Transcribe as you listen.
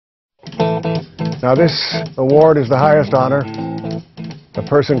Now, this award is the highest honor a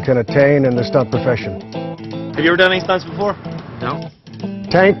person can attain in the stunt profession. Have you ever done any stunts before? No.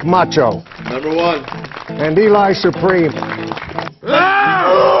 Tank Macho. Number 1. And Eli Supreme.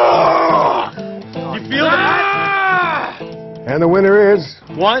 Ah! You feel that? And the winner is...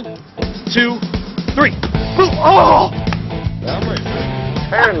 1, 2, 3. Oh!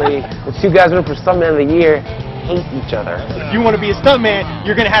 Apparently, the two guys winning for Stuntman of the Year hate each other. If you want to be a stuntman,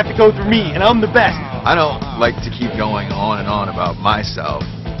 you're going to have to go through me, and I'm the best. I don't like to keep going on and on about myself,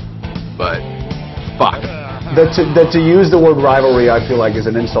 but fuck. That to use the word rivalry, I feel like, is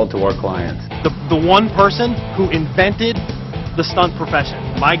an insult to our clients. The one person who invented the stunt profession,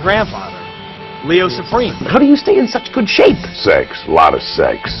 my grandfather, Leo Supreme. How do you stay in such good shape? Sex, a lot of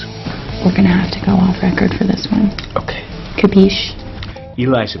sex. We're gonna have to go off record for this one. Okay. Capiche?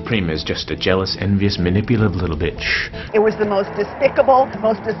 Eli Supreme is just a jealous, envious, manipulative little bitch. It was the most despicable,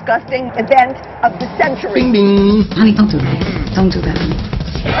 most disgusting event of the century. Ding ding. Honey, don't do that. Don't do that, honey.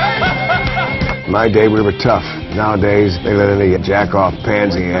 My day, we were tough. Nowadays, they let any jack-off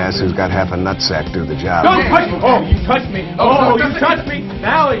pansy ass who's got half a nutsack do the job. Don't touch me! Oh, you touched me! Oh, you touched me!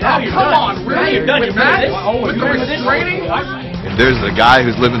 Now you're done. Come on, really? Now you're done. With that? With the restraining? If there's a guy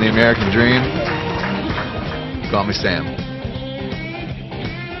who's living the American dream, call me Sam.